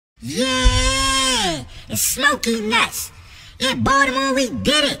Yeah, it's Smoky Nuts. Yeah, Baltimore, we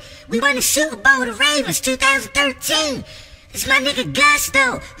did it. We won the Super Bowl, the Ravens, 2013. It's my nigga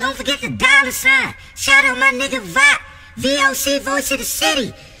Gusto. Don't forget the $. Shout out my nigga Vop, VOC, Voice of the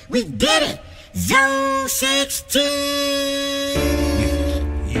City. We did it. Zone 16.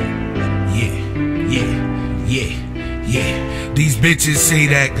 Yeah. These bitches say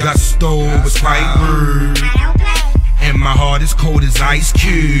that Gusto was quite rude, and my heart is cold as ice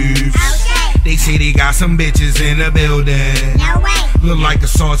cubes. They say they got some bitches in the building. No way. Look like a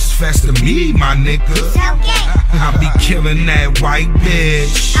sausage fest to me, my nigga. I be killing that white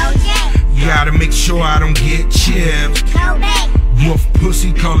bitch. You gotta make sure I don't get chipped. Wolf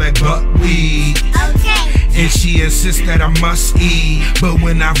pussy, call that buckwheat. And she insists that I must eat, but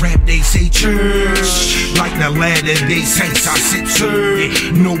when I rap they say church. Like the ladder they saints I sit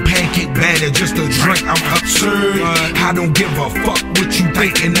serve. No pancake batter, just a drink, I'm absurd. I don't give a fuck what you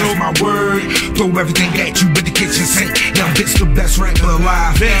think, and that's my word. Throw everything at you but the kitchen sink. Now bitch the best rapper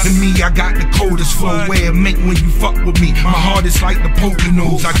alive. And me, I got the coldest flow where it make when you fuck with me. My heart is like the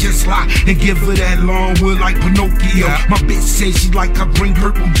Poconos. I just lie and give her that long wood like Pinocchio. My bitch says she like her green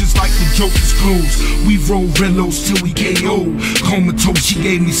purple just like the Joker's clothes. We roll Rillos till we KO. Comatose, she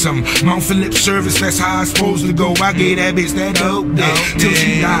gave me some mouth and lip service, that's how I supposed to go. I gave that bitch that dope till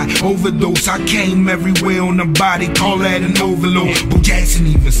she died. Overdose, I came everywhere on the body, call that an overload. Bo Jackson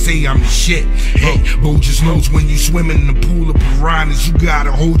even say I'm the shit. Hey, Bo just knows when you swimming in the pool of piranhas, you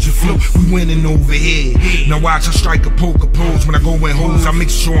gotta hold your flow. We winning over here. Now watch I strike a poker pose. When I go in holes, I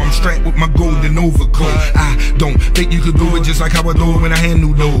make sure I'm strapped with my golden overcoat. I don't think you could do it just like how I do it when I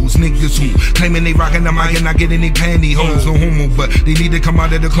handle those niggas who claiming they rockin' the mic and not getting they pantyhose. No homo, but they need to come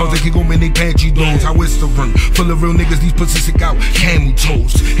out of the closet, they can go in they pantry doors. How it's the room full of real niggas, these pussies stick out camel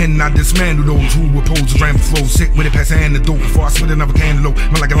toes. And I dismantle those who oppose ram flow. Sick with it past the antidote before I spit another cantaloupe.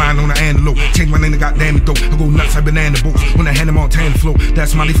 Man like a line on an antelope. Change my name to goddamn it though. I go nuts like banana boats when I hand them on tan flow.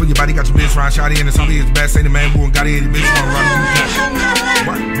 That's money for your body, got your bitch round shotty and the somebody is bad. Say the man who got it, bitch run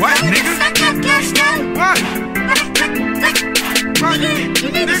around. What, nigga? What?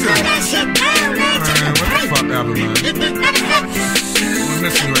 Nigga? Man, what the fuck ever, man? What's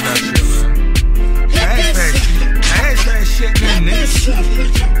missing with that shit, man? Hashtag shit, man, nigga.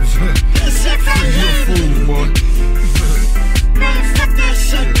 You a fool, boy. Man, fuck that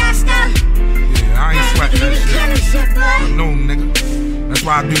shit, Gusto. Yeah, I ain't sweating that shit. No, nigga. That's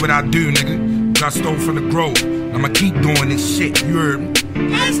why I do what I do, nigga. Gusto for the growth. I'ma keep doing this shit, you heard me? Take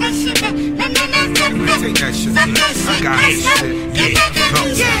that shit, I got this shit,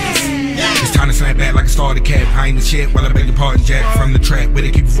 It's time to slap back like a starter cap. I ain't the shit while I beg your pardon, Jack. From the trap where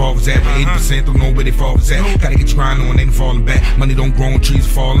they keep revolvers at, but 80% don't know where they fall at. Gotta get your grind on, ain't falling back. Money don't grow on trees,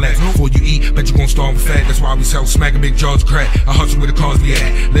 fall less. Before you eat, bet you gon' starve with fat. That's why we sell smacking big jaws of crack. I hustle with the cause we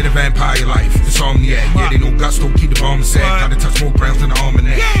at. Live a vampire life, insomniac. Yeah, they know Gusto, keep the bomb sack. Gotta touch more grounds than the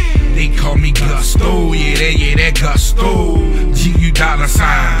almanac. They call me Gusto, yeah, that Gusto. G-U $.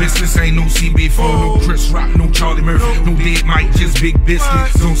 Business ain't no CB4, no Chris Rock, no Charlie Murphy, no Dead Mike, just big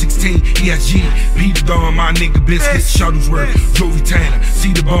business. Zone 16, ESG, Peter Dawn, my nigga biscuit. Shuttlesworth, Jovi Tanner,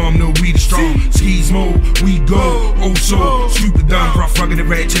 see the bomb, no we the strong. Skis mode, we go, oh so stupid dumb, rough, rugged and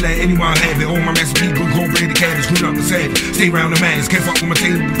rat, chill at anyone have it. All my master people, cold bread, the cabbage, screwed up the savage. Stay around the madness, can't fuck with my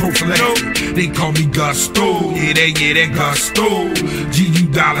team, prophylaxis. They call me Gusto, yeah, that Gusto. G-U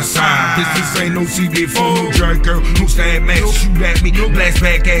 $. Business ain't no CB4, no jerk girl, no stab match, shoot at me, blast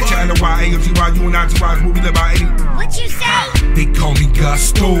back at China, Y, AOTY, you and I, T-Y's, what we live by 80. What you say? They call me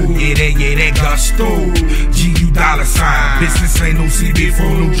Gusto, yeah, that Gusto. G-U $. Business ain't no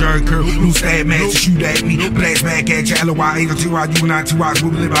CB4, no jerk girl, no stab match, shoot at me, blast back at China, Y, AOTY, you and I, T-Y's,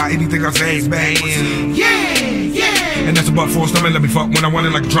 what we live by anything I say is back in. Yeah. And that's a butt for a stomach, let me fuck when I want it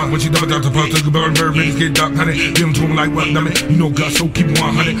like a trunk. When she double down to puff, take a bird, niggas get ducked, honey. Give them to him like what, dummy? You know Gusto, keep it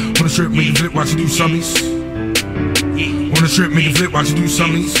 100. On the strip, make it flip, watch you do summies. On the strip, make it flip, watch you do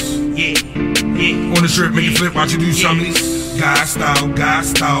summies. On the strip, make it flip, watch you do summies.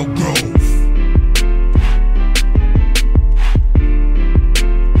 Gusto, grow.